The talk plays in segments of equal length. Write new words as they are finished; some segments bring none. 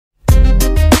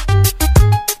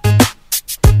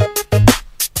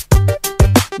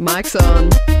Mic's on.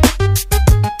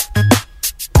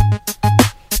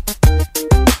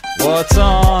 What's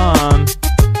on?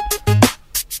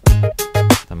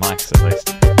 The mics, at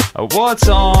least. What's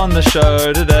on the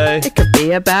show today? It could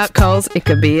be about Coles, it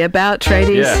could be about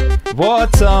tradies. Yeah.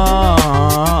 What's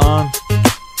on?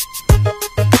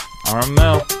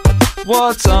 RML.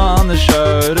 What's on the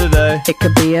show today? It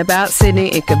could be about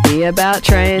Sydney, it could be about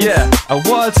trains. Yeah.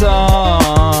 What's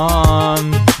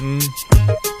on?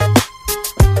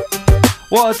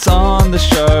 What's on the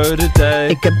show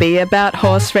today? It could be about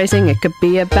horse racing, it could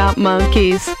be about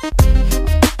monkeys.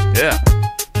 Yeah.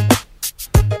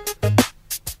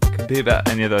 Could be about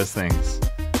any of those things.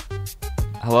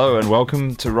 Hello and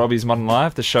welcome to Robbie's Modern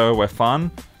Life, the show where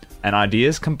fun and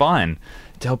ideas combine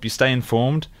to help you stay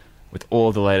informed with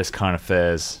all the latest current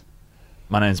affairs.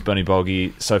 My name's Bernie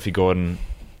Bolgi. Sophie Gordon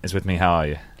is with me. How are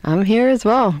you? I'm here as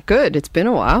well. Good. It's been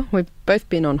a while. We've both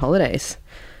been on holidays.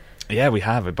 Yeah, we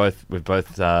have. We've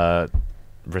both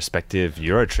respective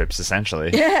Euro trips, essentially.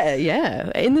 Yeah.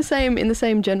 In the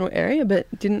same general area, but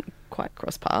didn't quite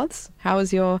cross paths. How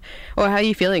are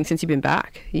you feeling since you've been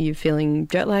back? Are you feeling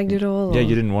jet lagged at all? Yeah, or?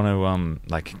 you didn't want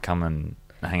to come and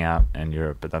hang out in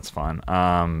Europe, but that's fine.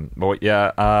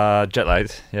 Jet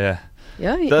lagged. Yeah.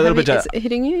 Yeah, A little bit is it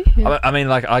hitting you? Yeah. I mean,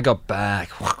 like, I got back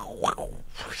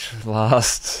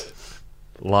last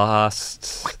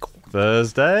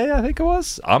Thursday, I think it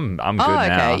was. I'm good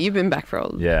now. Okay. You've been back for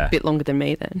a bit longer than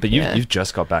me then. But you've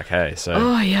just got back, hey? So.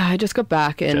 Oh yeah, I just got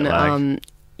back and Jet lag.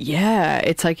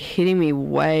 it's like hitting me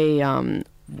way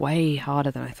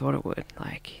harder than I thought it would.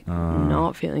 Like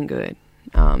not feeling good.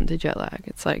 The jet lag.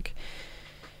 It's like,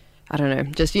 I don't know,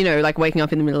 just like waking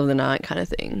up in the middle of the night kind of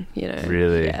thing.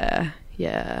 Really?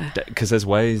 Yeah. Because there's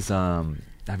ways.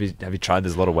 Have you tried?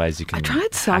 There's a lot of ways you can. I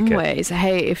tried some ways.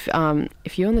 Hey, if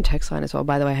you're on the text line as well,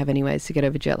 by the way, have any ways to get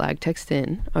over jet lag, text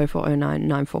in 0409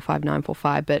 945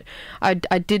 945. But I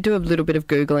did do a little bit of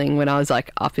Googling when I was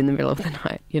like up in the middle of the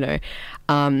night,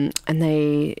 and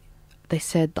they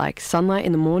said like sunlight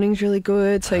in the morning's really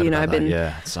good. So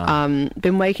I've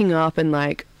been waking up and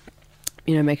like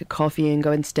make a coffee and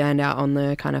go and stand out on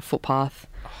the kind of footpath,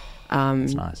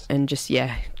 that's nice. and just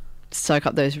soak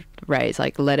up those rays,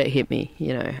 like let it hit me.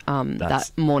 That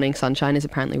morning sunshine is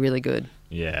apparently really good.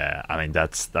 Yeah, I mean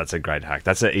that's a great hack.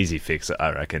 That's an easy fix,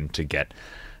 I reckon, to get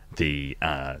the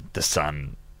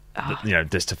sun.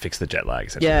 Just to fix the jet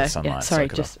lag. Yeah. The sunlight, Sorry,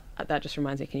 that just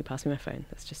reminds me. Can you pass me my phone?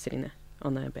 That's just sitting there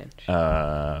on the bench.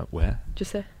 Where?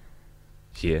 Just there.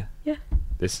 Here. Yeah.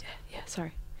 This. Yeah.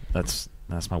 Sorry. That's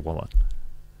my wallet.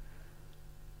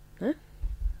 Huh?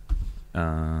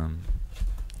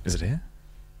 Is it here?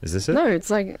 Is this it? No,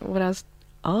 it's like what I was.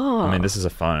 Oh. I mean, this is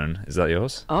a phone. Is that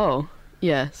yours? Oh.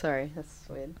 Yeah. Sorry, that's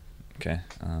weird. Okay.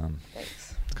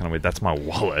 Thanks. It's kind of weird. That's my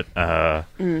wallet.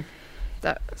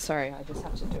 Sorry, I just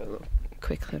have to do a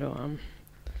quick little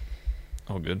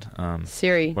Oh, good.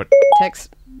 Siri. What?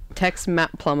 Text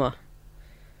Matt Plummer.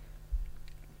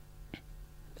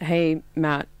 Hey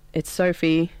Matt, it's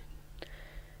Sophie.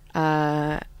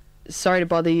 Sorry to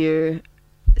bother you.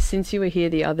 Since you were here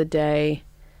the other day,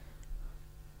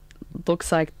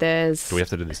 looks like there's... Do we have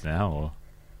to do this now, or...?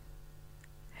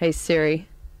 Hey Siri.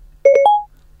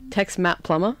 Text Matt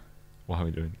Plummer. Why are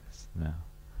we doing this now?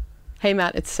 Hey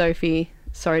Matt, it's Sophie.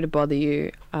 Sorry to bother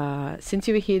you. Since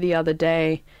you were here the other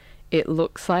day, it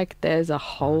looks like there's a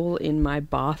hole in my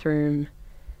bathroom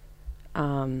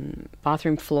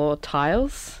floor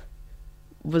tiles.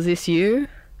 Was this you?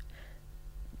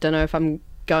 Don't know if I'm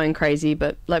going crazy,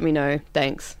 but let me know.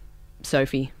 Thanks.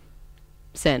 Sophie.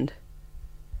 Send.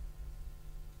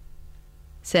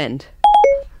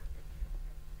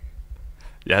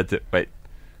 Yeah, wait.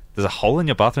 There's a hole in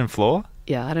your bathroom floor?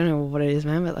 Yeah, I don't know what it is,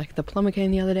 man, but like the plumber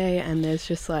came the other day and there's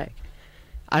just like,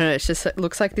 I don't know, it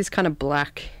looks like this kind of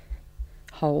black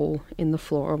hole in the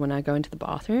floor when I go into the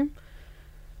bathroom.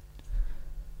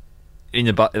 In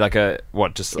your butt, like a,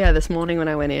 what, just... Yeah, this morning when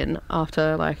I went in,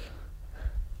 after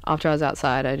I was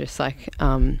outside, I just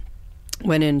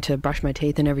went in to brush my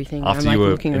teeth and everything. After I'm, you were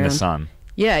looking in around. the sun?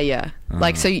 Yeah.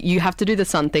 Like, so you have to do the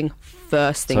sun thing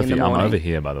first thing Sophie, in the morning. I'm over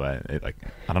here, by the way.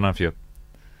 I don't know if you're...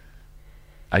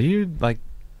 Are you, like...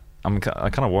 I'm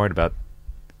kind of worried about...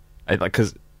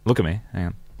 because, look at me. Hang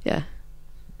on. Yeah.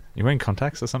 You wearing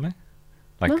contacts or something?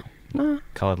 Like, No.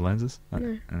 coloured lenses?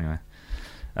 No. Anyway.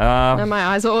 No, my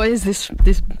eyes are always this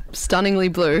stunningly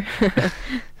blue.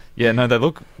 Yeah, no, they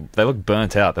look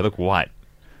burnt out. They look white.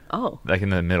 Oh. Like in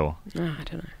the middle. No, I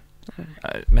don't know.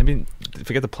 Maybe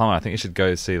forget the plumber. I think you should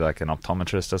go see like an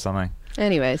optometrist or something.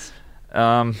 Anyways.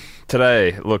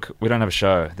 Today, look, we don't have a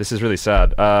show. This is really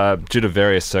sad. Due to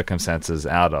various circumstances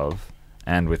out of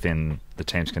and within the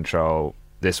team's control,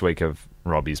 this week of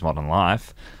Robbie's Modern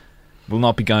Life will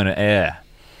not be going to air.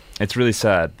 It's really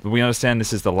sad. But we understand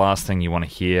this is the last thing you want to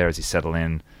hear as you settle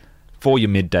in for your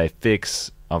midday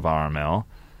fix of RML,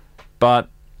 but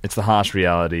it's the harsh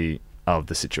reality of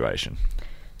the situation.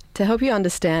 To help you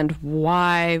understand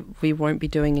why we won't be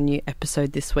doing a new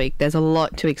episode this week, there's a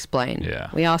lot to explain. Yeah.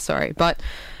 We are sorry. But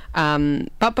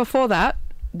before that,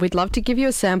 we'd love to give you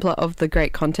a sampler of the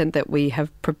great content that we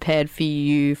have prepared for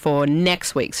you for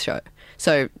next week's show.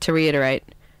 So, to reiterate,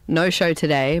 no show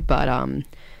today, but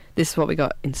this is what we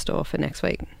got in store for next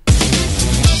week.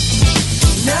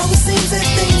 Now it seems that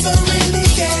things are really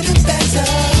getting better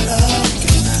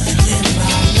in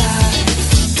my life.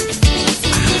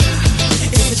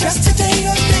 Is it just today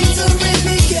or things are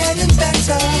really getting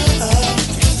better?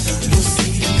 We'll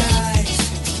see tonight.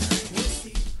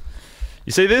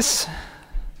 You see this?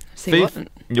 See what?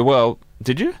 Well,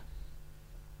 did you?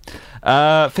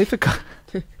 FIFA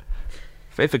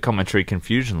commentary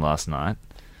confusion last night.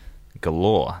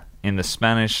 Galore in the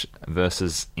Spanish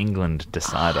versus England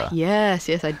decider. Yes,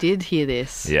 I did hear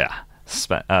this. Yeah.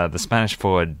 The Spanish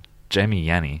forward Jamie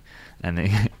Yanni and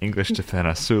the English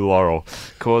defender Sue Laurel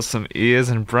caused some ears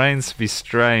and brains to be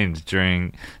strained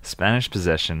during Spanish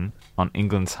possession on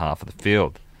England's half of the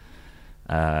field.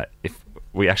 If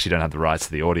we actually don't have the rights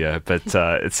to the audio, but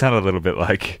it sounded a little bit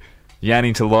like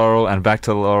Yanni to Laurel and back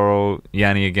to Laurel,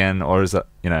 Yanni again, or is that,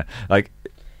 like,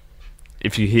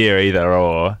 if you hear either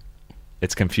or,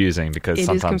 it's confusing because it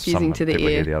sometimes is confusing to the people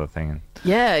ear. hear the other thing.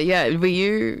 Yeah. Were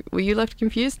you left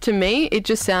confused? To me, it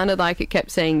just sounded like it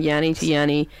kept saying Yanni to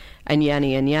Yanni and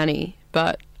Yanni and Yanni,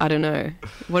 but I don't know.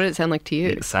 What did it sound like to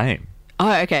you? Same.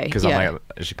 Oh, okay. Because yeah. I'm like,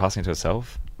 is she passing it to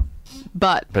herself?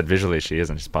 But visually she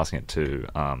isn't. She's passing it to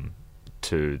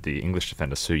the English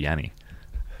defender Sue Yanni.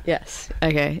 yes.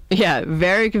 Okay. Yeah,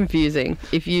 very confusing.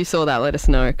 If you saw that, let us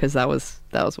know, because that was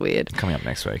weird. Coming up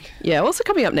next week. Yeah, also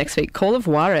coming up next week, Call of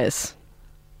Juarez.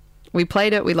 We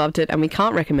played it, we loved it, and we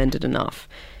can't recommend it enough.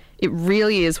 It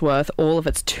really is worth all of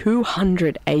its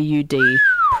 200 AUD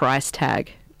price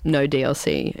tag, no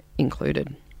DLC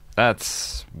included.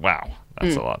 That's a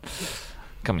lot.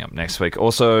 Coming up next week.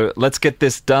 Also, let's get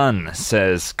this done,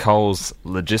 says Coles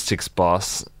logistics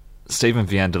boss Stephen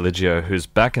Viandeligio, who's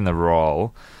back in the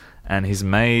role, and he's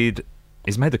made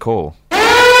the call.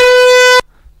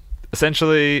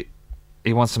 Essentially,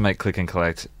 he wants to make Click and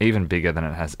Collect even bigger than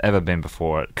it has ever been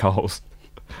before at Coles,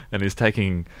 and he's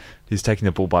taking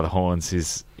the bull by the horns.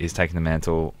 He's taking the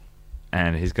mantle,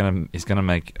 and he's gonna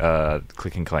make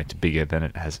Click and Collect bigger than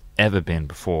it has ever been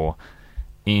before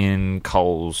in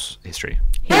Coles history.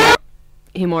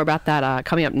 Hear more about that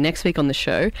coming up next week on the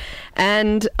show.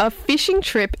 And a fishing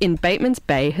trip in Bateman's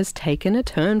Bay has taken a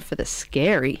turn for the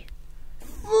scary.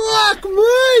 Fuck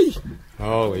me!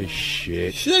 Holy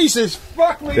shit. Jesus,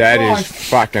 fuck me. That Christ. is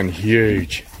fucking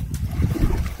huge.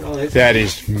 That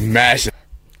is massive.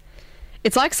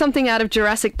 It's like something out of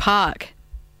Jurassic Park,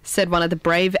 said one of the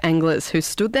brave anglers who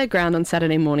stood their ground on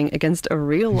Saturday morning against a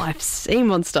real-life sea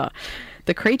monster.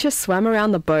 The creature swam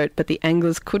around the boat, but the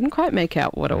anglers couldn't quite make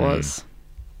out what it was.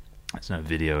 There's no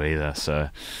video either, so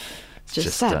it's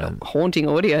Just that haunting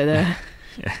audio there.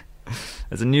 yeah.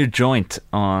 There's a new joint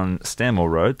on Stanmore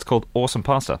Road. It's called Awesome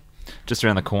Pasta. Just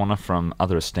around the corner from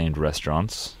other esteemed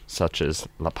restaurants, such as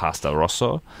La Pasta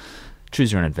Rosso.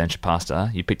 Choose your own adventure pasta.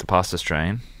 You pick the pasta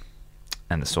strain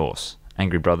and the sauce.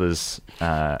 Angry Brothers...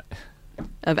 of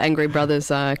Angry Brothers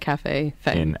Cafe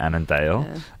fame. In Annandale.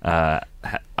 Are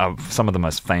some of the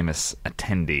most famous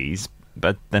attendees,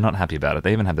 but they're not happy about it.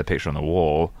 They even have the picture on the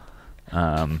wall.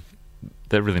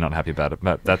 They're really not happy about it,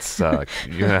 but that's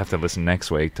you have to listen next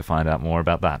week to find out more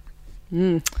about that.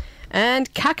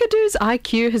 And Kakadoo's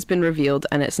IQ has been revealed,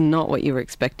 and it's not what you were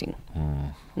expecting.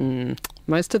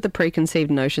 Most of the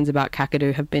preconceived notions about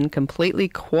Kakadu have been completely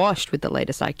quashed with the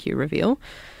latest IQ reveal.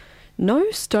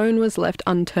 No stone was left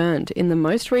unturned in the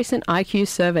most recent IQ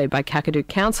survey by Kakadu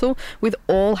Council, with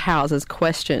all houses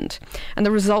questioned. And the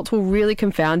results will really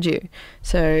confound you.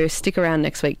 So stick around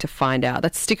next week to find out.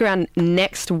 Let's stick around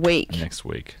next week. Next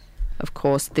week. Of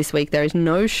course, this week there is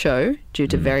no show due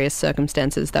to various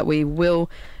circumstances that we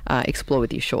will explore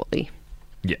with you shortly.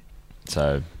 Yeah.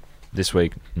 So this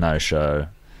week, no show.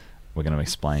 We're going to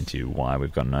explain to you why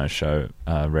we've got no show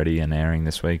ready and airing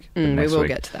this week. But next we will week,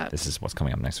 get to that. This is what's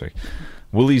coming up next week.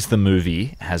 Woolies the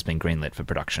movie has been greenlit for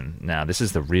production. Now, this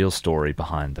is the real story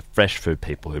behind the fresh food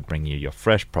people who bring you your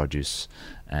fresh produce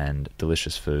and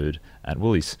delicious food at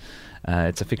Woolies.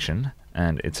 It's a fiction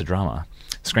and it's a drama.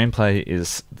 Screenplay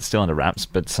is still under wraps,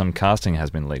 but some casting has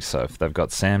been leaked. So they've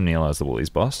got Sam Neill as the Woolies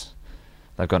boss.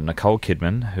 They've got Nicole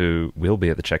Kidman, who will be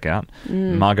at the checkout.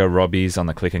 Margot Robbie's on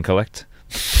the Click and Collect.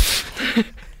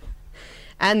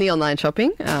 And the online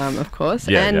shopping, of course.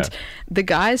 Yeah, and yeah. the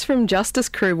guys from Justice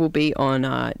Crew will be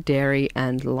on Dairy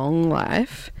and Long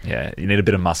Life. Yeah, you need a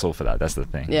bit of muscle for that. That's the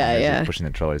thing. Yeah, You're yeah. pushing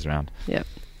the trolleys around. Yep.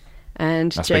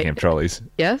 And Speaking of trolleys,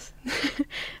 yes,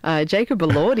 Jacob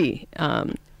Elordi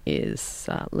is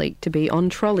leaked to be on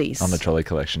trolleys. on the trolley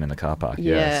collection in the car park.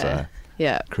 Yeah.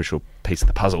 Yeah. Crucial piece of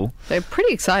the puzzle. So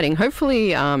pretty exciting.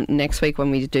 Hopefully next week when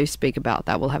we do speak about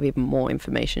that, we'll have even more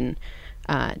information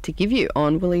to give you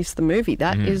on Willy's the Movie.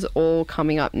 That is all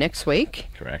coming up next week.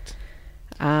 Correct.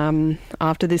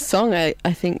 After this song, I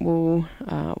think we'll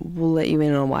let you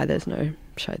in on why there's no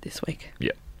show this week.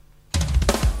 Yeah.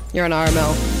 You're on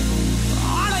RML.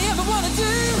 All I ever wanna do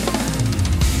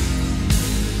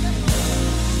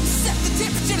is set the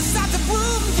temperature inside the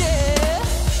room, yeah.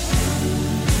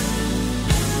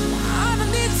 I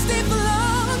don't need to stay for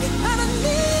long. I don't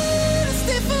need to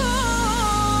stay for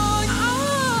long.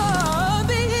 Oh,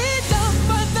 be done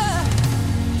by the.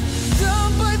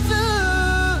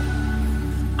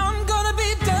 I'm gonna be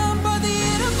done by the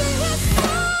end of this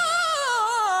song.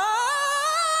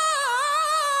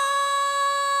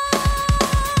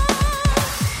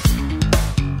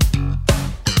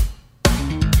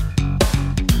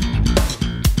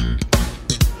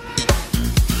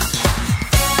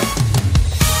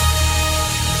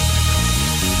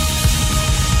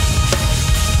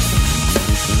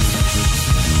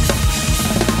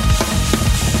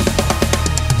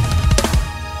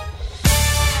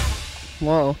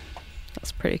 Whoa,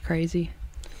 that's pretty crazy.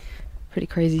 Pretty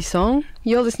crazy song.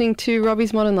 You're listening to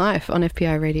Robbie's Modern Life on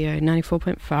FPI Radio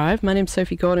 94.5. My name's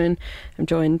Sophie Gordon. I'm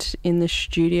joined in the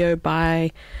studio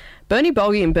by Bernie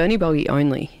Bolgi and Bernie Bolgi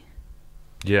only.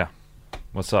 Yeah.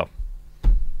 What's up?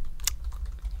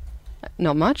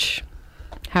 Not much.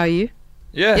 How are you?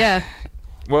 Yeah. Yeah.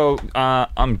 Well,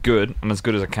 I'm good. I'm as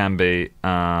good as I can be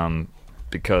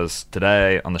because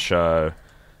today on the show,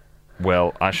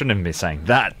 well, I shouldn't even be saying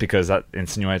that because that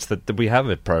insinuates that we have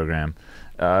a program.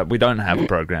 We don't have a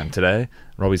program today.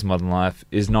 Robbie's Modern Life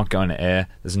is not going to air.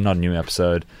 There's not a new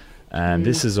episode. And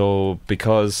this is all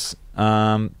because,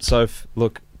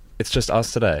 look, it's just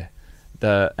us today.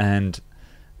 And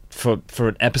for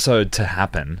an episode to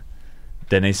happen,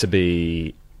 there needs to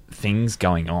be things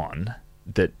going on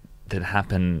that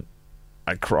happen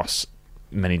across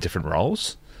many different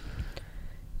roles.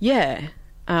 Yeah.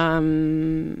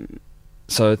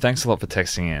 So thanks a lot for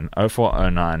texting in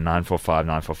 0409 945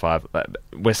 945.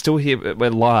 We're still here. We're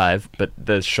live, but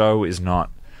the show is not.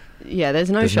 Yeah,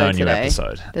 there's no There's show no today. new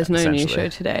episode. There's no new essentially. show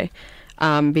today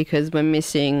because we're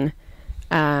missing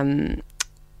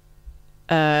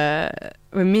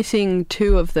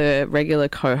two of the regular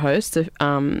co-hosts.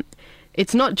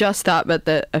 It's not just that, but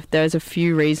there's a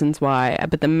few reasons why.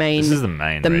 But the main This is the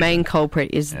main. the reason. main culprit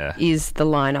is Yeah. the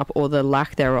lineup or the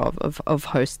lack thereof of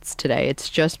hosts today. It's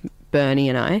just Bernie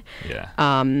and I. Yeah.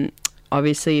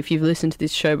 Obviously, if you've listened to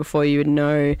this show before, you would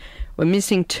know we're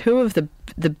missing two of the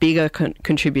bigger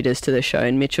contributors to the show,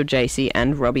 in Mitchell Jacey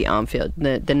and Robbie Armfield,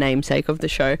 the namesake of the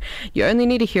show. You only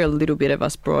need to hear a little bit of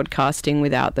us broadcasting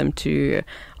without them to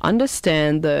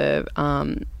understand the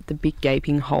big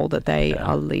gaping hole that they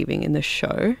are leaving in the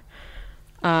show.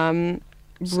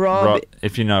 Rob,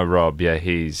 if you know Rob, yeah,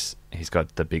 he's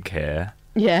got the big hair.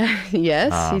 yeah,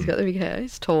 yes, he's got the big hair.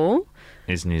 He's tall.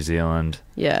 He's New Zealand,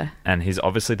 Yeah. and he's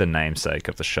obviously the namesake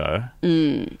of the show.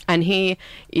 And he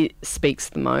speaks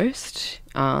the most.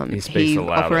 He speaks the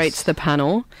loudest. Operates the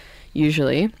panel,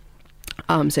 usually.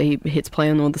 So he hits play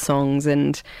on all the songs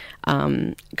and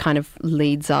kind of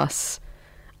leads us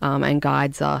and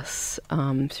guides us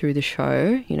through the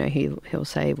show. You know, he'll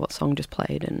say what song just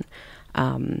played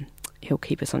and he'll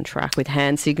keep us on track with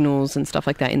hand signals and stuff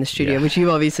like that in the studio, Yeah. which you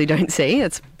obviously don't see.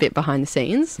 It's a bit behind the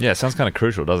scenes. Yeah, it sounds kind of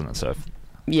crucial, doesn't it, Soph?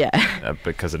 Yeah.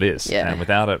 Because it is. Yeah. And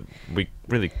without it, we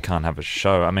really can't have a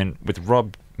show. I mean, with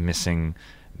Rob missing,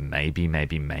 maybe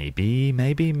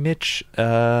Mitch,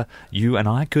 you and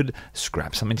I could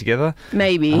scrap something together.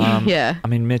 Maybe, yeah. I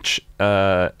mean, Mitch,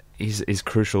 he's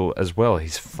crucial as well.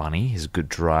 He's funny. He's a good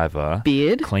driver.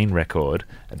 Beard. Clean record.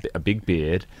 A big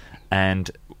beard.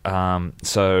 And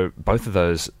so both of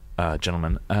those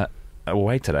gentlemen are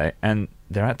away today, and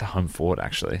they're at the home fort,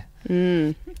 actually.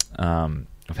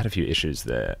 I've had a few issues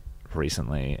there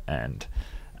recently, and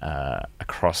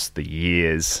across the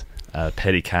years,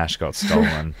 petty cash got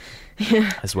stolen,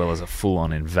 as well as a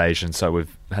full-on invasion. So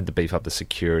we've had to beef up the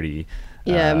security.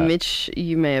 Yeah, Mitch,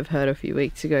 you may have heard a few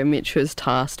weeks ago, Mitch was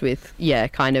tasked with,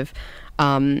 kind of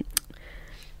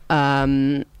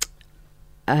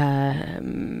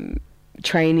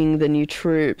training the new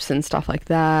troops and stuff like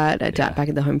that back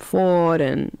at the home fort,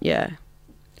 and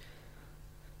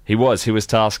He was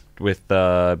tasked with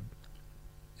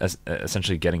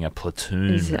essentially getting a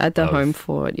platoon He's at the of, home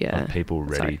fort, yeah. of people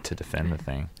ready Sorry. to defend the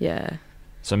thing. Yeah.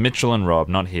 So Mitchell and Rob,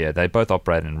 not here, they both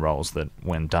operate in roles that,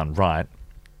 when done right,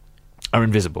 are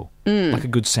invisible. Like a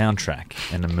good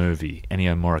soundtrack in a movie,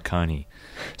 Ennio Morricone.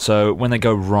 So when they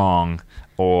go wrong,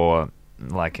 or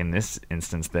like in this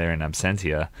instance they're in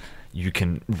absentia, you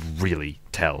can really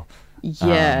tell.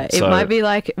 Yeah, it so- might be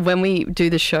like when we do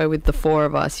the show with the four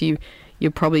of us, you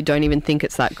probably don't even think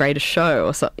it's that great a show,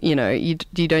 or so, you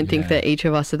don't think Yeah. that each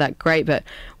of us are that great, but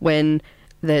when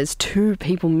there's two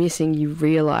people missing, you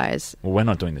realise, Well, we're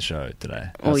not doing the show today.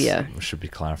 Oh, yeah. Should be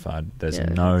clarified. There's Yeah,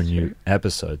 no that's new true.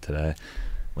 episode today.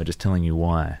 We're just telling you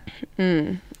why.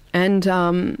 and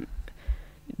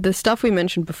the stuff we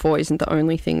mentioned before isn't the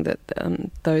only thing that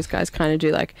those guys kind of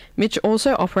do. Like, Mitch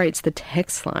also operates the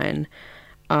text line,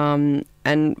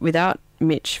 and without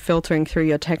Mitch filtering through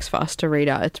your text for us to read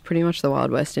out, it's pretty much the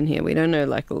Wild West in here. We don't know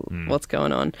what's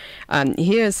going on.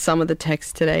 Here's some of the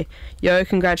text today. Yo,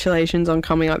 congratulations on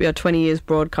coming up your 20 years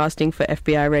broadcasting for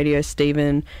FBI Radio,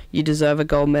 Stephen. You deserve a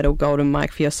gold medal, golden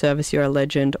mic for your service. You're a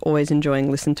legend. Always enjoying,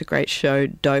 listen to great show.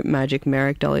 Dope magic,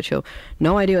 Merrick Dollar Chill.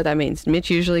 No idea what that means. Mitch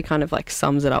usually kind of like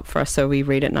sums it up for us so we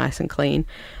read it nice and clean.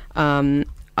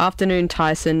 Afternoon,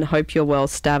 Tyson. Hope you're well.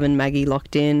 Stav and Maggie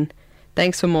locked in.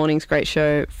 Thanks for morning's great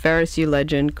show. Ferris, you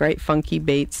legend. Great funky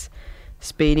beats.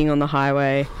 Speeding on the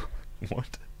highway.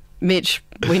 What? Mitch,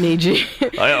 we need you.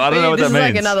 I don't know what this that is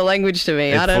like means. another language to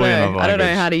me. It's I don't fully know. another I don't know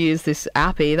language. how to use this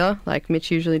app either. Like,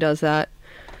 Mitch usually does that.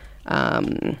 How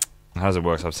does it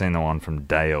work? So I've seen the one from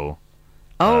Dale.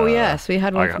 Yes, we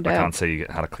had one I from Dale. can't see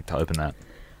how to click to open that.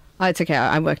 Oh, it's okay.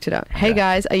 I worked it out. Hey Okay.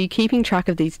 guys, are you keeping track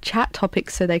of these chat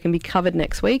topics so they can be covered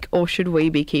next week, or should we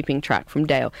be keeping track? From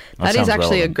Dale. That That is sounds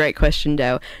actually relevant. a great question,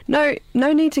 Dale. No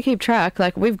need to keep track.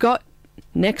 Like, we've got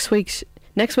next week.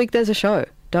 There's a show.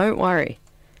 Don't worry.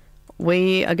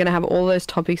 We are going to have all those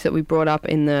topics that we brought up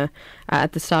in the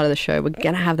at the start of the show. We're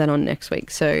going to have that on next week,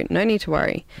 so no need to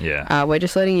worry. Yeah. We're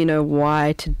just letting you know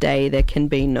why today there can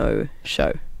be no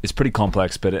show. It's pretty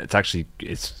complex, but it's actually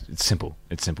it's simple.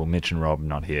 It's simple. Mitch and Rob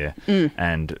not here,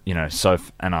 and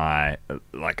Soph and I,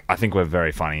 like, I think we're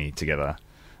very funny together.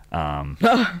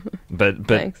 But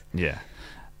Thanks. yeah.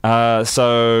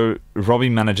 So Robbie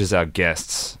manages our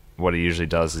guests. What he usually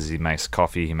does is he makes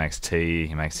coffee, he makes tea,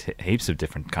 he makes heaps of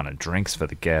different kind of drinks for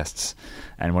the guests.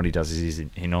 And what he does is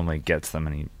he normally gets them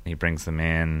and he brings them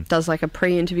in Does like a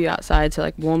pre-interview outside, so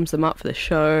like warms them up for the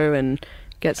show and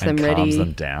gets and them ready. calms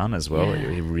them down as well. Yeah.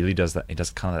 He really does that. He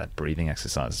does kind of that breathing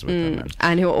exercises with them.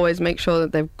 And he'll always make sure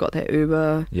that they've got their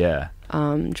Uber, Yeah.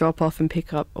 drop off and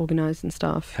pick up organised and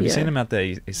stuff. Have you seen him out there?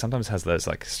 He sometimes has those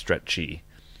like stretchy,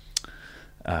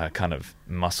 kind of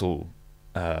muscle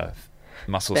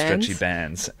Bands? stretchy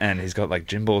bands, and he's got like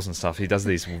gym balls and stuff. He does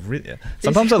these really.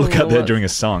 Sometimes I look out there what? during a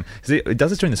song. He does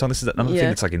this during the song. This is another thing Yeah.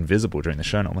 that's like invisible during the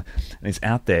show normally. And he's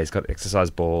out there. He's got exercise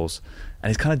balls,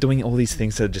 and he's kind of doing all these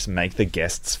things to just make the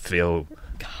guests feel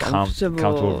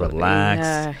comfortable, relaxed.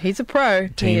 Yeah, he's a pro. He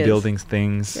Team is. building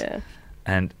things, Yeah.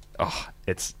 and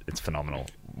it's phenomenal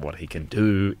what he can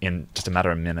do in just a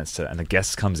matter of minutes. And the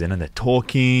guest comes in and they're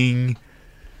talking.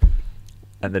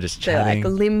 And they're just They're chatting.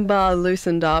 like limber,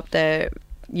 loosened up.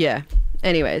 Yeah.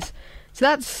 Anyways, so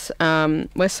that's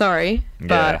we're sorry,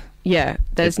 but yeah,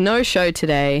 there's no show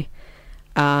today.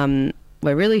 We're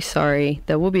really sorry.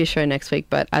 There will be a show next week,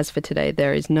 but as for today,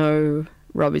 there is no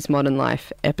Robbie's Modern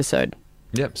Life episode.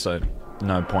 Yep, so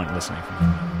no point listening from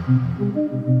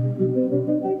him.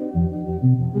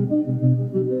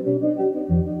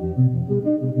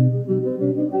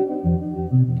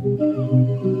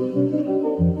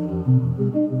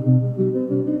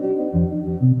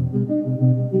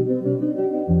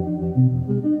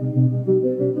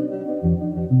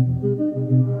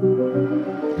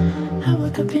 I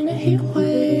woke up in a heat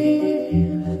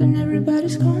wave and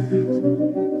everybody's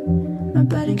gone. My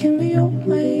body can be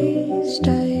always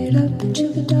stayed up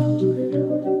until the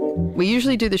dawn. We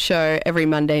usually do the show every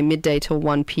Monday, midday till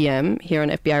 1 p.m. here on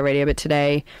FBI Radio, but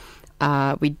today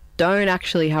we don't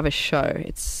actually have a show.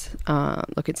 It's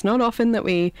it's not often that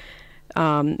we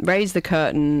raise the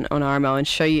curtain on RML and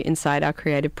show you inside our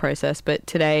creative process, but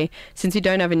today, since we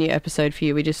don't have a new episode for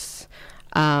you, we just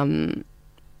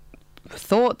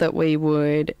thought that we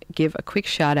would give a quick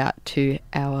shout out to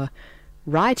our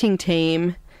writing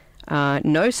team.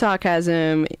 No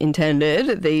sarcasm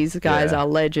intended. These guys Yeah. are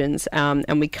legends.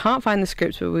 And we can't find the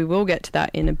scripts, but we will get to that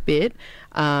in a bit.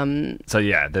 So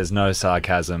yeah, there's no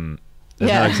sarcasm.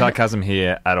 There's Yeah. no sarcasm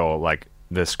here at all. Like,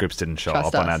 the scripts didn't show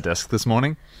Trust up on us. our desk this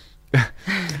morning.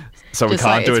 So we Just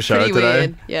can't like, do a it's show pretty today.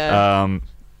 weird, yeah.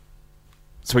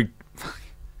 So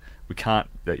we can't,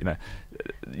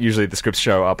 usually the scripts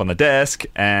show up on the desk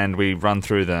and we run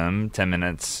through them 10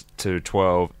 minutes to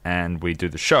 12 and we do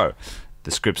the show.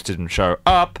 The scripts didn't show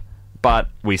up, but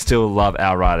we still love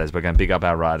our writers. We're going to big up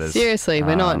our writers. Seriously,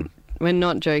 we're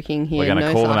not joking here. We're going to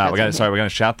No call them out. sarcasm We're going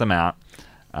to shout them out.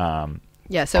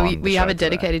 Yeah, so on we the have show a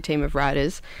dedicated team of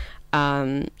writers,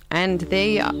 and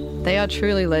they are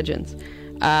truly legends.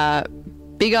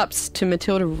 Big ups to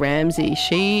Matilda Ramsey.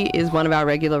 She is one of our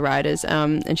regular writers,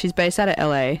 and she's based out of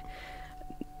LA.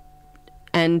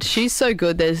 And she's so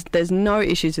good. There's no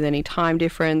issues with any time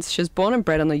difference. She was born and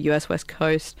bred on the US West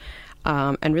Coast,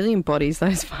 and really embodies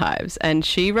those vibes. And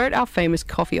she wrote our famous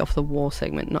Coffee Off the Wall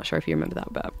segment. Not sure if you remember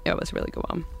that, but it was a really good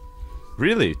one.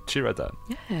 Really? She wrote that?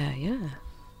 Yeah.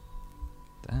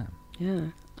 Damn. Yeah.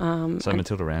 So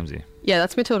Matilda Ramsey. Yeah,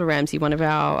 that's Matilda Ramsey, one of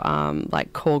our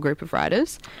core group of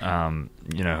writers.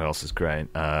 You know who else is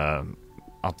great?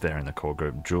 Up there in the core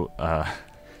group,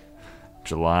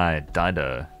 July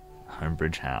Dido,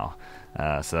 Homebridge Howe.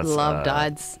 So that's Love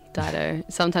Dido.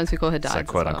 Sometimes we call her Dido. So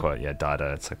quote unquote, yeah,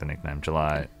 Dido. It's like the nickname.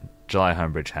 July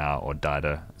Homebridge Howe, or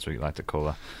Dido, as we like to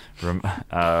call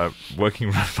her.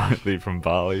 Working remotely from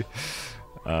Bali.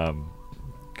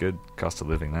 Good cost of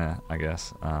living there, I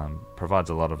guess. Provides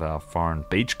a lot of our foreign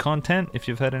beach content, if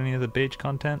you've heard any of the beach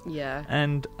content. Yeah.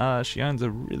 And she owns a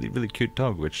really, really cute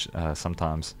dog, which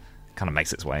sometimes kind of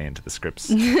makes its way into the scripts.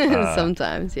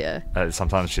 Sometimes, yeah.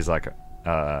 Sometimes she's like,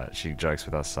 she jokes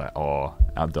with us, like, "Oh,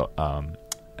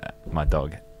 my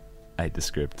dog ate the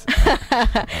script."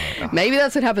 Maybe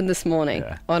that's what happened this morning.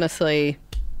 Yeah. Honestly,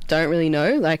 don't really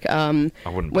know. Like, I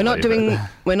wouldn't. we're not believe doing it.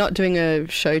 we're not doing a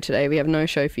show today. We have no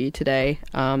show for you today.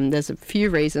 There's a few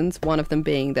reasons. One of them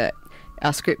being that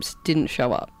our scripts didn't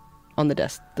show up on the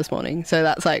desk this morning. So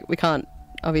that's like, we can't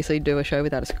obviously do a show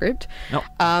without a script. No.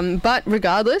 But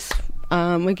regardless,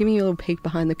 we're giving you a little peek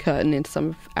behind the curtain into some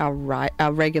of our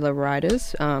regular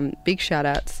writers. Big shout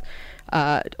outs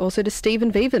also to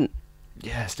Stephen Veven.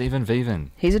 Yeah, Stephen Veven.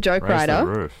 He's a joke Raise the writer,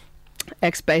 roof.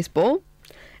 ex-baseball,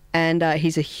 and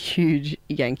he's a huge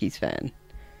Yankees fan.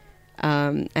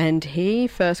 And he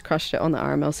first crushed it on the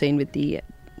RML scene with the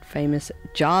famous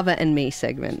Java and Me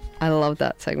segment. I love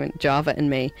that segment, Java and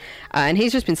Me. And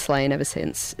he's just been slaying ever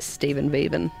since, Stephen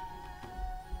Veven.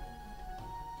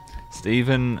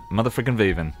 Stephen motherfucking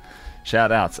Veven.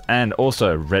 Shout outs. And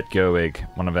also Rhett Gerwig,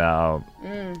 one of our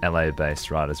LA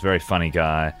based writers. Very funny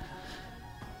guy.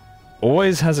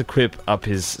 Always has a quip up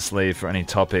his sleeve for any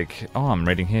topic. Oh, I'm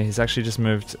reading here. He's actually just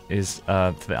moved to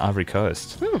the Ivory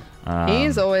Coast. He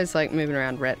is always like moving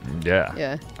around, Rhett. Yeah.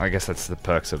 Yeah. I guess that's the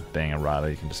perks of being a writer.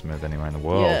 You can just move anywhere in the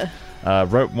world. Yeah.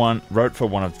 Wrote for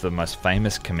one of the most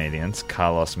famous comedians,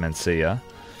 Carlos Mencia.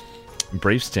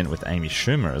 Brief stint with Amy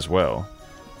Schumer as well.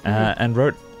 And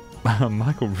wrote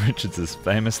Michael Richards'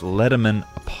 famous Letterman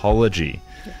apology.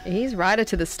 He's writer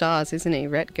to the stars, isn't he,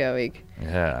 Rhett Gerwig?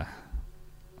 Yeah.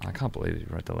 I can't believe he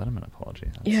wrote the Letterman apology.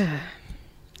 Yeah.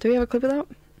 Do we have a clip of that?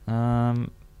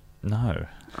 No.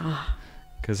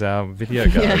 Because our video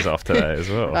guy is off today as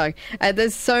well.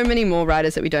 There's so many more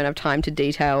writers that we don't have time to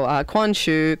detail. Quan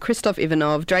Shu, Christoph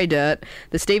Ivanov, Dre Dirt,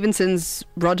 the Stevensons,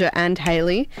 Roger and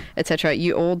Haley, etc.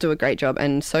 You all do a great job,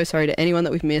 and so sorry to anyone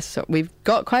that we've missed. So we've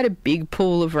got quite a big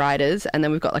pool of writers, and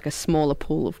then we've got like a smaller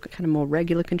pool of kind of more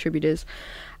regular contributors.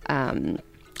 And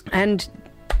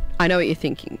I know what you're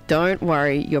thinking. Don't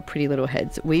worry your pretty little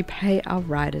heads. We pay our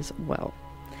writers well.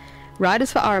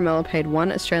 Writers for RML are paid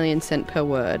 1 Australian cent per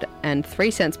word and 3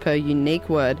 cents per unique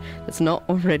word that's not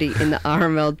already in the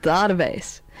RML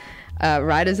database.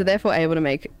 Writers are therefore able to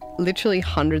make literally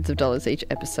hundreds of dollars each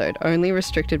episode, only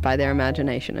restricted by their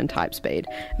imagination and type speed.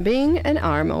 Being an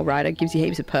RML writer gives you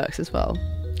heaps of perks as well.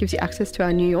 Gives you access to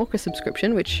our New Yorker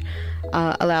subscription, which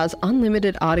allows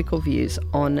unlimited article views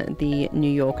on the New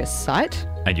Yorker site.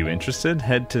 Are you interested?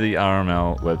 Head to the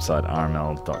RML website,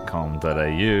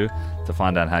 rml.com.au, to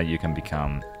find out how you can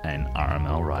become an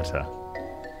RML writer.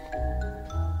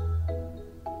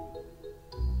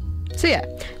 So yeah,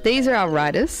 these are our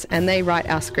writers, and they write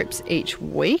our scripts each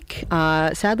week.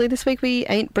 Sadly, this week we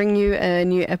ain't bringing you a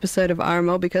new episode of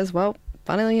RML because, well,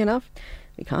 funnily enough,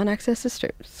 we can't access the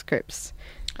scripts.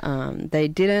 They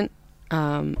didn't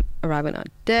arrive on our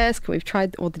desk. We've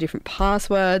tried all the different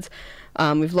passwords.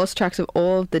 We've lost tracks of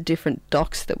all of the different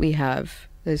docs that we have.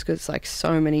 There's just like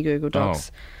so many Google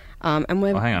Docs. And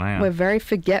we're hang on. we're very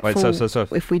forgetful Wait, so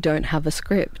if we don't have a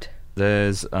script.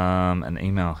 There's an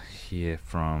email here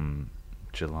from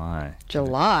July.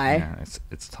 July? Yeah,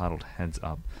 it's titled Heads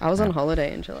Up. I was on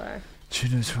holiday in July.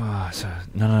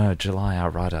 No, July, our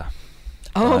writer.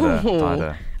 Oh.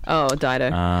 Dido.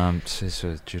 Dido.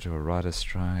 Due to a writer's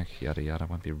strike, yada yada,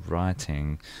 won't be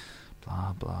writing.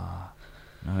 Blah, blah.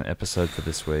 No episode for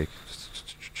this week.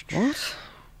 What?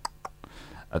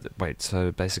 Wait,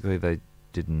 so basically they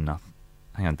did nothing.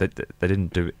 Hang on, they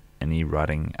didn't do any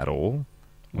writing at all?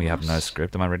 We have no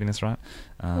script. Am I reading this right?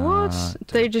 What?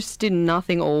 They just did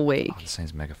nothing all week. Oh, this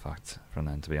seems mega fucked from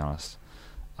them, to be honest.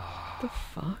 The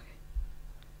fuck?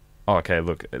 Oh, okay,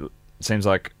 look. It seems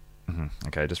like...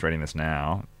 Okay, just reading this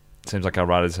now. It seems like our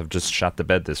writers have just shut the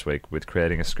bed this week with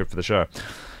creating a script for the show.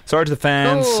 Sorry to the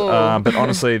fans, Oh. but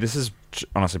honestly, this is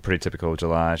honestly pretty typical of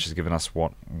July. She's given us,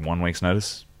 what, 1 week's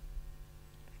notice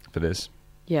for this?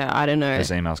 Yeah, I don't know.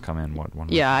 As emails come in, what, 1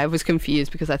 week? Yeah, I was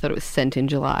confused because I thought it was sent in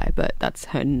July, but that's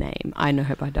her name. I know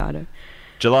her by Dado.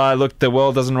 July, look, the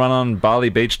world doesn't run on Bali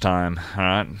Beach time,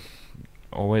 alright?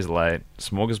 Always late.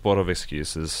 Smorgasbord of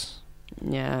excuses.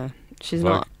 Yeah, she's Voc-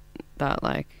 not that,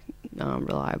 like,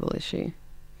 reliable, is she?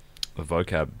 The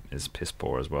vocab is piss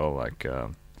poor as well. Like,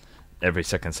 every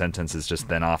second sentence is just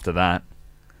then after that.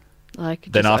 Like,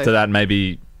 Then just after that,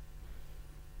 maybe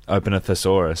open a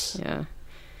thesaurus. Yeah.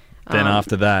 Then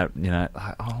after that, you know,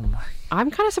 like, oh my...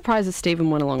 I'm kind of surprised that Stephen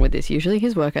went along with this. Usually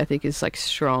his work ethic is, like,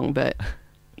 strong, but,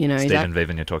 you know... Stephen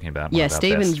Viven you're talking about. Yeah, one of our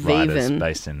Stephen best writers Viven.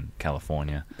 based in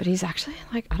California. But he's actually,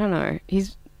 like, I don't know.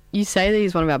 You say that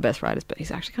he's one of our best writers, but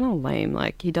he's actually kind of lame.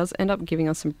 Like, he does end up giving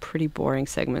us some pretty boring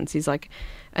segments. He's, like,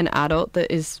 an adult that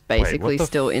is basically the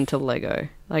still into Lego.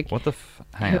 Like, What the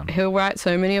hang on. he'll write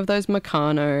so many of those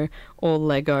Meccano or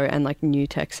Lego and, like, new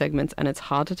tech segments, and it's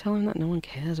hard to tell him that no one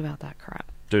cares about that crap.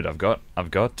 Dude, I've got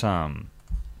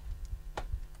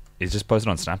he's just posted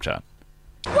on Snapchat.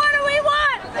 What do we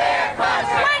want?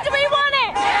 When do we want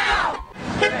it?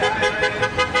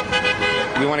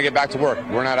 We want to get back to work.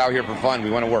 We're not out here for fun.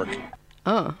 We want to work.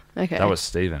 Oh, okay. That was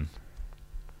Steven.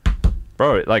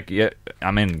 Bro, like, yeah,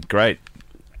 I mean, great.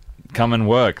 Come and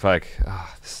work. Like, I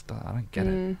don't get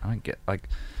it. I don't get, like,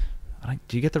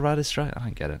 do you get the writer's strike? I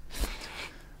don't get it.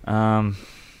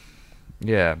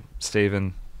 Yeah,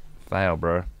 Steven, fail,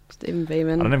 bro. Stephen I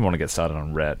don't Viven. even want to get started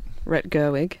on Rhett. Rhett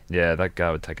Gerwig. Yeah, that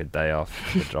guy would take a day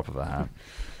off at the drop of a hat.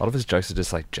 A lot of his jokes are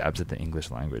just like jabs at the English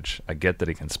language. I get that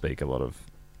he can speak a lot of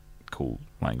cool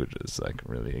languages, like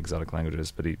really exotic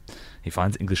languages, but he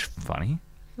finds English funny.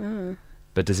 Oh.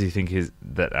 But does he think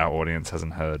that our audience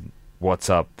hasn't heard "What's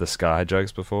up, the sky"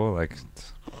 jokes before? Like,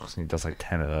 he does like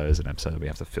 10 of those an episode. We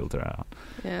have to filter out.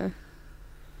 Yeah.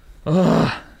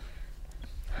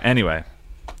 Anyway,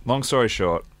 long story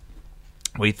short,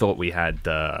 we thought we had.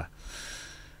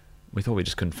 We thought we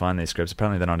just couldn't find these scripts.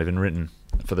 Apparently, they're not even written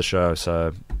for the show,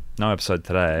 so no episode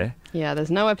today. Yeah, there's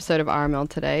no episode of RML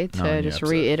today. No To new just episode.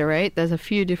 reiterate, there's a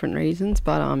few different reasons,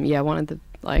 but yeah, one of the,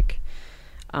 like,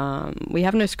 we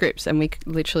have no scripts, and we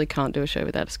literally can't do a show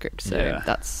without a script. So Yeah.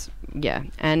 that's, yeah.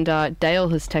 And Dale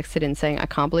has texted in saying, I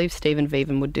can't believe Stephen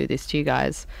Viven would do this to you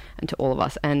guys and to all of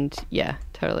us. And yeah,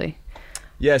 totally.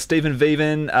 Yeah, Stephen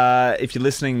Viven, if you're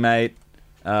listening, mate,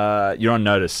 you're on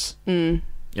notice.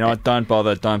 You know what? Don't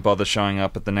bother showing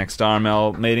up at the next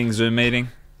RML meeting, Zoom meeting.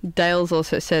 Dale's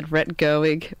also said, Rhett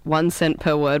Gerwig, 1 cent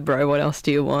per word, bro. What else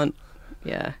do you want?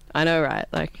 Yeah, I know, right?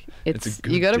 Like, It's a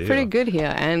good you got it pretty deal. good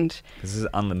here, and This is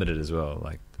unlimited as well,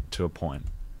 like, to a point.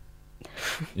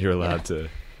 You're allowed to,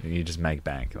 you just make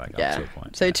bank, like, yeah. up to a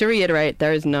point. So to reiterate,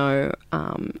 there is no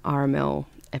RML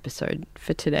episode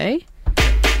for today.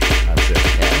 That's it.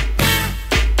 Yeah.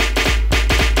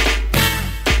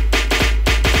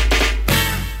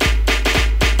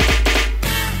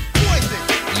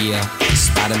 Yeah,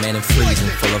 Spider-Man and freezing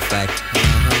full effect.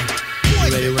 You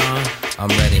ready, Ron? I'm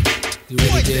ready. You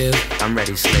ready, Dale? I'm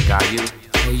ready, Slick. Are you?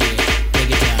 Oh yeah,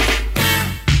 take it down.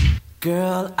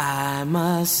 Girl, I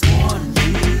must warn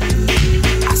you.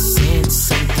 I sense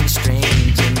something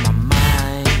strange in my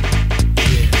mind.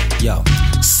 Yo,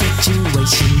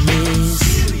 situation is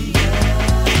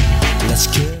serious. Let's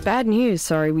get Bad news,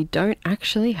 sorry, we don't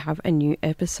actually have a new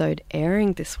episode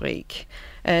airing this week.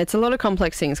 It's a lot of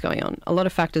complex things going on, a lot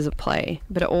of factors at play,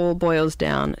 but it all boils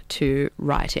down to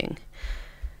writing.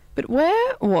 But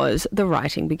where was the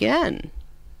writing began?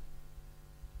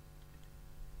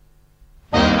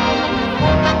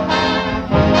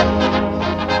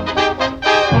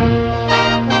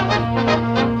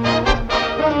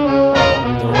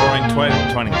 The Roaring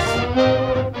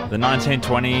 20s. The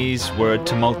 1920s were a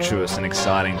tumultuous and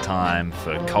exciting time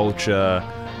for culture,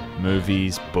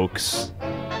 movies, books.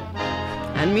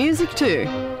 And music too.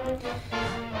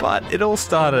 But it all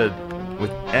started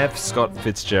with F. Scott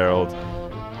Fitzgerald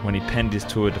when he penned his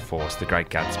tour de force, The Great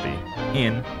Gatsby,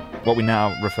 in what we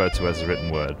now refer to as the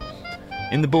written word.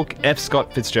 In the book, F.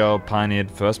 Scott Fitzgerald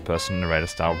pioneered first-person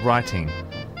narrator-style writing.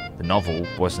 The novel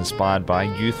was inspired by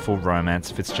a youthful romance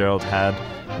Fitzgerald had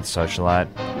with socialite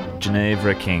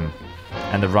Ginevra King.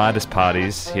 and the writers'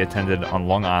 parties he attended on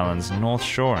Long Island's North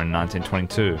Shore in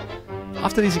 1922.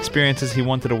 After these experiences, he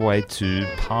wanted a way to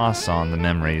pass on the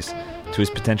memories to his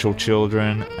potential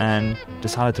children and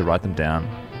decided to write them down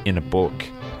in a book.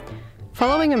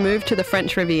 Following a move to the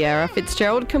French Riviera,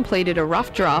 Fitzgerald completed a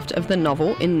rough draft of the novel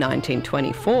in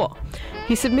 1924.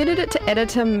 He submitted it to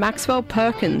editor Maxwell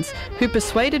Perkins, who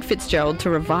persuaded Fitzgerald to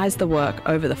revise the work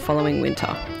over the following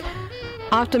winter.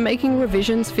 After making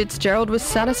revisions, Fitzgerald was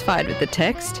satisfied with the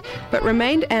text, but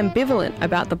remained ambivalent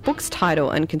about the book's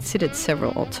title and considered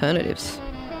several alternatives.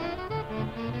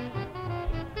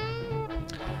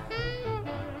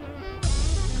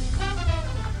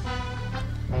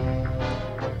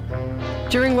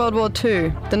 During World War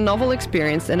II, the novel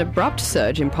experienced an abrupt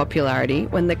surge in popularity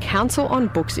when the Council on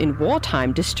Books in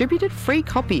Wartime distributed free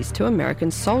copies to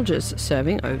American soldiers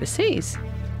serving overseas.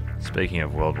 Speaking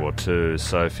of World War II,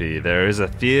 Sophie, there's a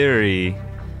theory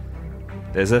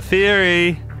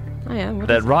Oh yeah, what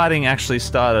that is- writing actually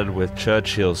started with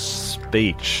Churchill's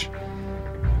speech.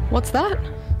 what's that?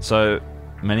 So,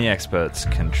 many experts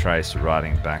can trace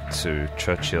writing back to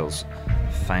Churchill's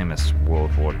famous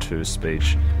World War II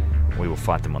speech, "We will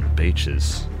fight them on the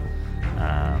beaches,"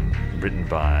 written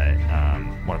by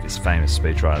one of his famous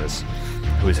speechwriters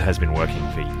who has been working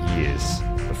for years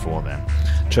before then.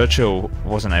 Churchill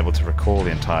wasn't able to recall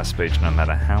the entire speech no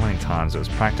matter how many times it was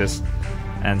practiced,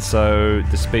 and so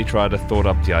the speechwriter thought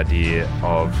up the idea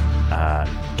of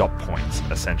dot points,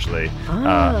 essentially,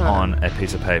 on a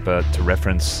piece of paper to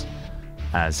reference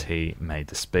as he made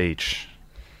the speech.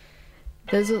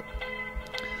 What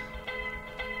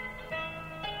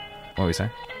were you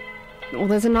saying?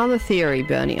 There's another theory,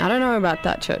 Bernie. I don't know about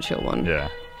that Churchill one. Yeah.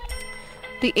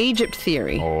 The Egypt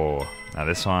theory. Oh, now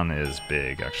this one is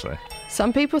big, actually.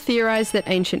 Some people theorize that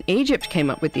ancient Egypt came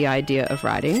up with the idea of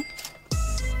writing.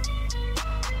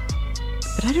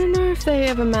 But I don't know if they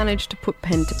ever managed to put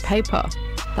pen to paper.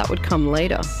 That would come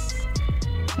later.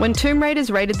 When tomb raiders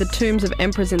raided the tombs of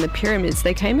emperors in the pyramids,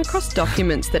 they came across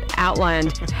documents that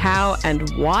outlined how and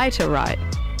why to write.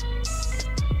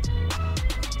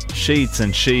 Sheets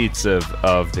and sheets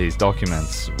of these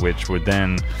documents, which would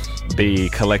then be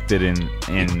collected in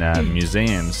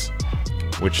museums,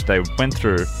 which they went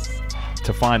through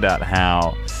to find out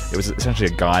how it was essentially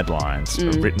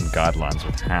written guidelines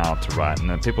with how to write. And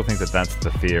then people think that that's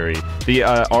the theory, the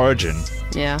origin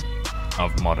Yeah.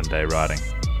 of modern day writing.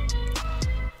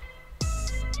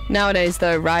 Nowadays,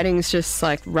 though, writing's just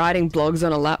like writing blogs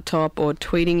on a laptop or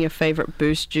tweeting your favorite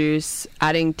Boost Juice,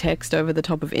 adding text over the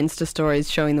top of Insta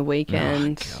stories showing the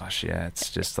weekend. Oh, gosh, yeah, it's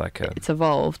just like It's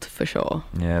evolved, for sure.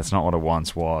 yeah, it's not what it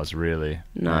once was, really.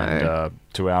 No. And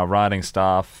to our writing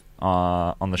staff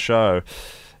on the show,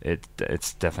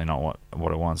 it's definitely not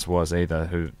what it once was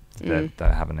either. They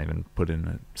haven't even put in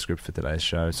a script for today's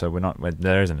show, so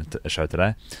there isn't a show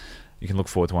today. You can look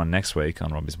forward to one next week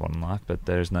on Robbie's Modern Life, but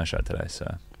there is no show today,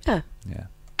 so Yeah. yeah.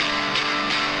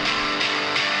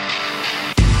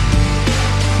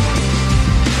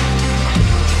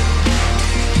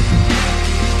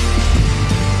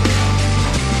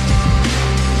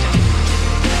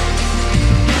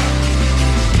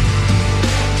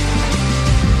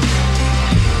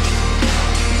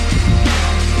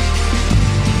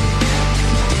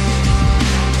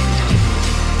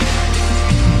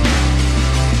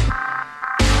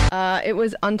 It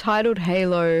was Untitled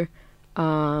Halo.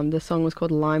 The song was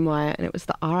called LimeWire, and it was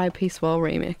the R.I.P. Swell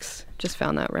remix. Just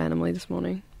found that randomly this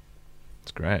morning.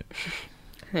 It's great.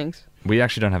 Thanks. We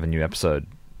actually don't have a new episode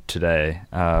today.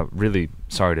 Really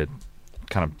sorry to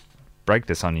kind of break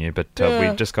this on you, but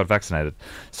we just got vaccinated.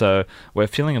 So we're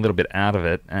feeling a little bit out of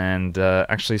it, and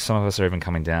actually some of us are even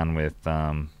coming down with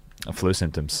flu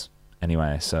symptoms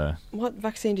anyway, so... What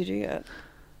vaccine did you get?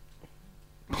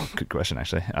 Good question,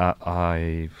 actually.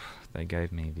 They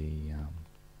gave me the...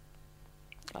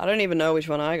 I don't even know which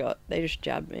one I got. They just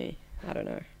jabbed me. I don't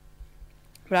know.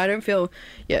 But I don't feel...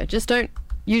 Yeah, just don't...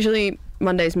 Usually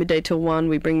Mondays midday till 1,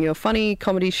 we bring you a funny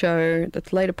comedy show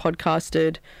that's later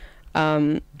podcasted.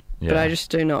 But I just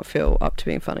do not feel up to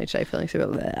being funny today, feeling so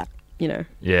bleh, you know.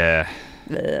 Yeah.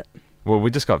 Bleh. Well,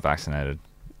 we just got vaccinated.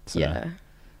 So. Yeah.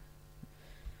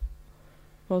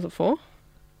 What was it for?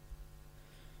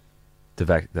 The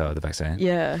vaccine?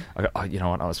 Yeah. You know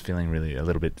what? I was feeling a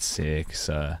little bit sick,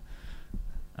 so...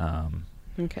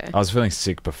 Okay. I was feeling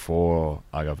sick before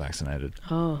I got vaccinated.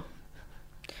 Oh.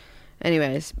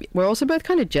 Anyways, we're also both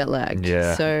kind of jet lagged.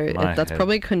 Yeah. So that's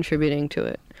probably contributing to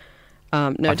it.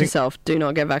 Note to self, do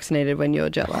not get vaccinated when you're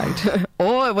jet lagged.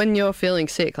 Or when you're feeling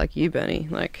sick, like you, Bernie.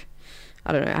 Like,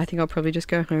 I don't know. I think I'll probably just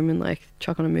go home and, like,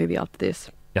 chuck on a movie after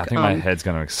this. Yeah, I think my head's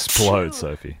going to explode,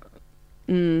 Sophie.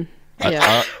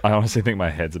 Yeah. I honestly think my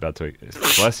head's about to...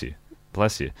 Bless you.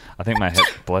 Bless you. I think my head...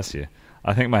 Bless you.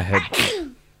 I think my head...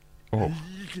 Oh.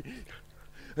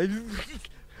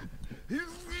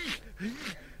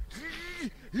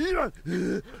 You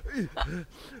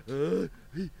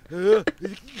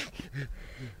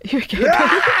okay?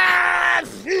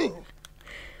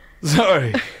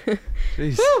 Sorry.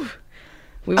 Jeez.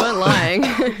 We weren't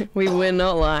lying. We were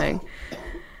not lying.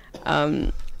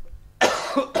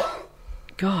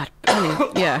 God,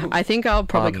 yeah. I think I'll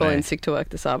probably call in sick to work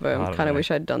this hour. I kind of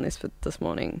wish I'd done this for this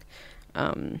morning.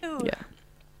 Yeah.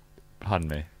 Pardon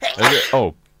me.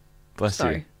 Oh, bless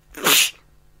Sorry. you.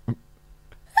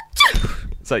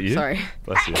 Is that you? Sorry.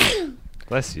 Bless you.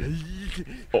 Bless you.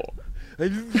 Oh.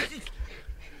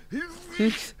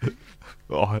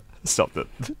 Oh, stopped it.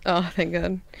 Oh, thank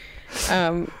God.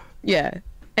 Yeah.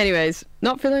 Anyways,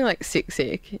 not feeling like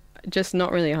sick. Just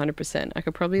not really 100%. I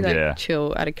could probably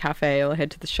chill at a cafe or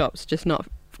head to the shops. Just not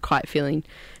quite feeling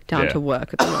down to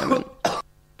work at the moment.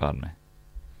 Pardon me.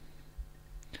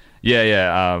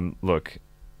 Yeah. Look,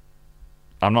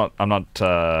 I'm not feeling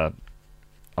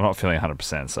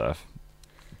 100%. So,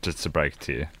 just to break it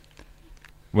to you,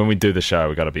 when we do the show,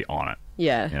 we got to be on it.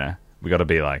 Yeah. You know, we got to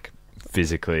be like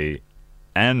physically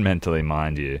and mentally,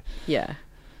 mind you. Yeah.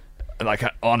 Like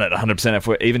on it 100%. If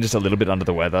we're even just a little bit under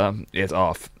the weather, it's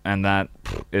off, and that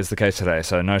is the case today.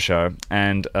 So no show,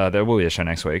 and there will be a show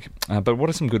next week. But what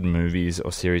are some good movies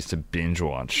or series to binge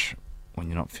watch when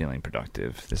you're not feeling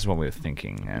productive? This is what we were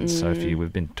thinking. And Sophie,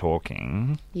 we've been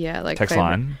talking. Yeah, like text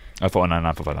line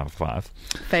 0499459555.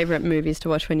 Favorite movies to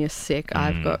watch when you're sick.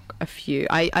 I've got a few.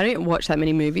 I don't watch that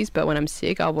many movies, but when I'm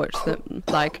sick, I'll watch them,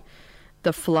 like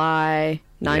The Fly,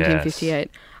 1958. Yes.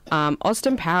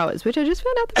 Austin Powers, which I just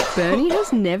found out that Bernie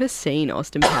has never seen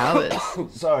Austin Powers.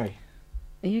 Sorry.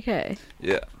 Are you okay?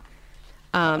 Yeah.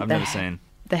 I've never seen.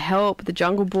 The Help, The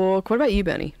Jungle Book. What about you,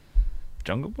 Bernie?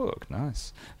 Jungle Book,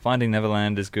 nice. Finding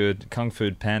Neverland is good. Kung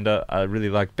Fu Panda, I really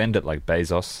like. Bend It Like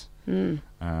Bezos. The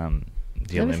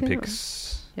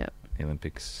Olympics. Yep. The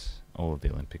Olympics. All of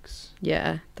the Olympics.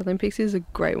 Yeah, the Olympics is a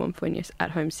great one for when you're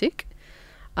at home sick.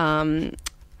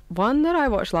 One that I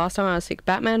watched last time I was sick,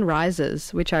 Batman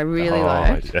Rises, which I really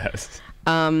liked. Yes.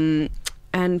 And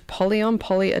Polly on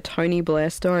Polly, a Tony Blair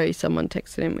story, someone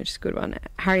texted in, which is a good one.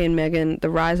 Harry and Meghan, The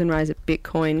Rise and Rise of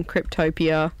Bitcoin,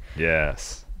 Cryptopia.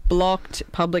 Yes. Blocked,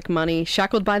 Public Money,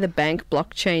 Shackled by the Bank,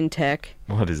 Blockchain Tech.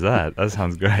 What is that? That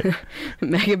sounds great.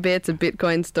 Megabits, a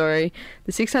Bitcoin story.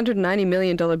 The $690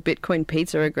 million Bitcoin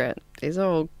pizza regret. These are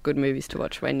all good movies to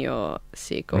watch when you're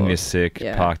sick. When you're sick,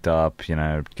 parked up, get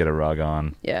a rug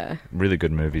on. Yeah. Really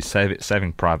good movies.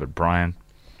 Saving Private Brian.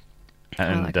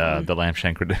 And like The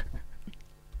Lambshank Redemption.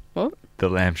 What? The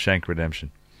Lambshank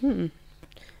Redemption.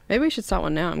 Maybe we should start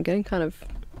one now. I'm getting kind of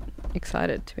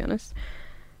excited, to be honest.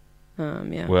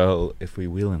 Yeah. Well, if we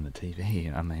wheel in the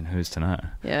TV, I mean, who's to know?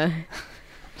 Yeah.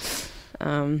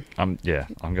 I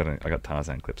got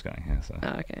Tarzan clips going here. So.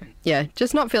 Oh, okay. Yeah,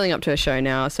 just not feeling up to a show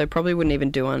now, so probably wouldn't even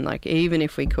do one, like, even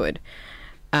if we could.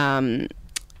 And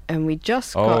we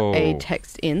just got a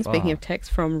text in, speaking of text,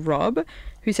 from Rob,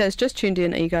 who says, just tuned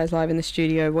in. Are you guys live in the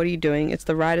studio? What are you doing? It's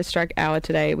the writer's strike hour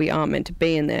today. We aren't meant to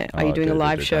be in there. Are you doing a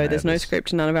live show? There's no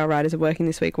script. None of our writers are working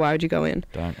this week. Why would you go in?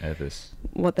 Don't air this.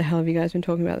 What the hell have you guys been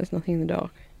talking about? There's nothing in the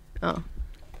doc. Oh.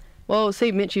 Well,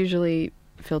 see, Mitch usually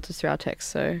filters through our text,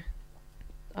 so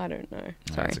I don't know.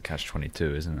 Sorry. It's a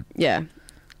catch-22, isn't it? Yeah.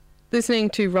 Listening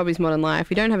to Robbie's Modern Life.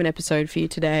 We don't have an episode for you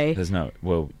today.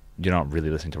 Well, you're not really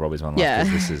listening to Robbie's Modern Life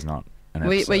because this is not an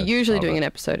episode. We're usually doing an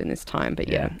episode in this time, but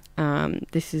yeah.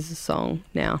 This is a song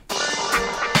now.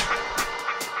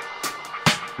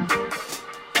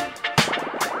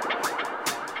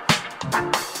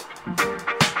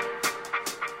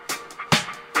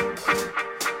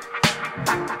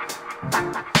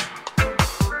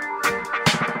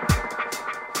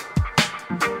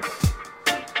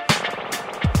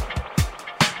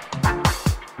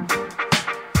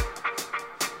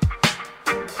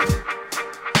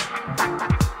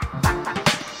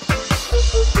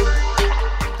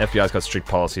 FBI's got strict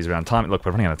policies around time. Look,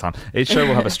 we're running out of time. Each show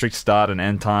will have a strict start and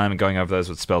end time, and going over those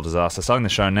would spell disaster. Starting the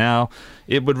show now,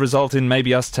 it would result in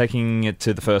maybe us taking it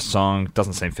to the first song.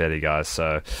 Doesn't seem fair to you guys.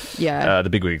 So, the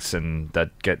bigwigs and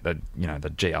that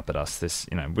G up at us. This,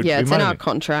 it's in our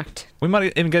contract. We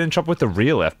might even get in trouble with the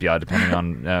real FBI, depending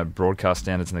on broadcast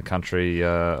standards in the country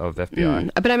of FBI.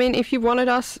 But I mean, if you wanted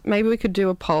us, maybe we could do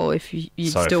a poll. If you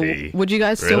still, would you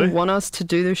guys still want us to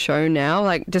do the show now?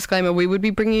 Like, disclaimer, we would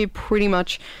be bringing you pretty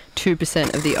much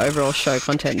 2% of the overall show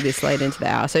content this late into the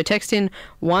hour. So text in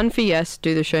 1 for yes,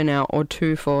 do the show now, or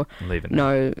 2 for leave it.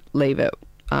 No, leave it.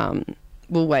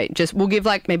 We'll wait. We'll give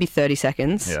like maybe 30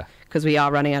 seconds. Yeah. because we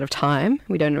are running out of time.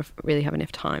 We don't really have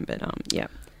enough time, but yeah.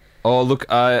 Oh, look,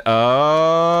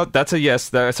 that's a yes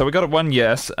there. So we got one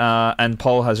yes, and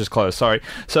poll has just closed. Sorry.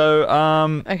 So,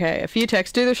 Okay, a few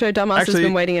texts. Do the show. Dumbass has Actually-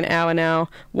 been waiting an hour now.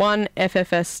 1,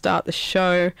 FFS, start the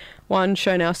show. 1,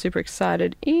 show now, super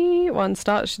excited. 1,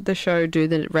 start the show, do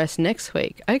the rest next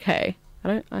week. Okay,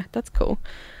 that's cool.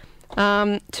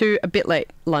 2, a bit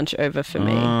late, lunch over for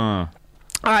me.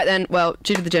 All right then, well,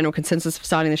 due to the general consensus for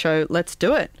starting the show, let's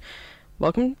do it.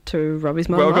 Welcome to Robbie's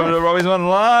Modern welcome Life. to Robbie's Modern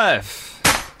Life.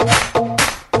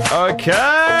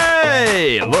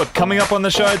 Okay, look, coming up on the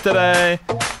show today,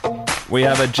 we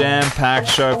have a jam-packed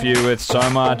show for you with so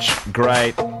much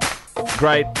great,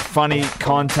 funny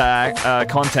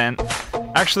content.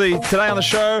 Actually, today on the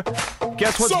show,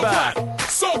 guess what's back?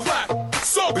 So clap,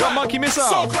 so clap. We got Monkey Missile.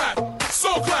 So clap,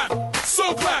 so clap,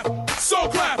 so clap, so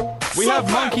clap. We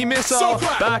have Monkey Missile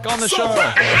back on the show. So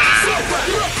clap,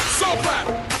 so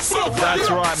clap, so clap. That's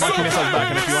right, Monkey Missile's back,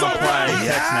 and if you want to play,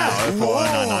 text now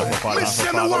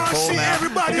 0499459459 or call now.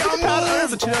 If you're part of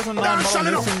the 2009 Model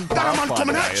Nissan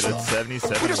Pathfinder rated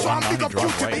 77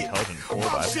 driveway intelligent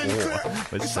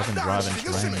 4x4 with 7 drive-in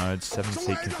terrain modes,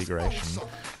 7-seat configuration,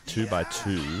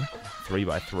 2x2,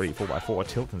 3x3, 4x4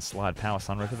 tilt and slide power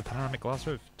sunroof with a panoramic glass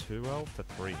roof, 12 to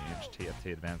 3-inch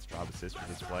TFT advanced drive assist with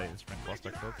display, instrument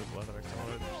cluster, quilted leather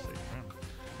accelerator, seat trim.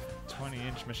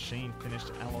 20-inch machine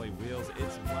finished alloy wheels.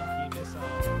 It's Monkey Missile.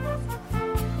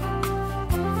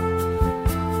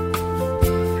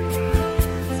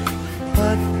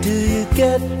 What do you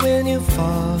get when you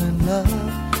fall in love?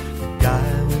 A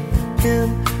guy with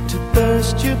him to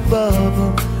burst your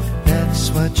bubble. That's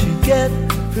what you get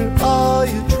for all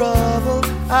your trouble.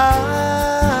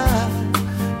 I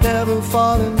never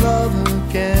fall in love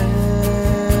again.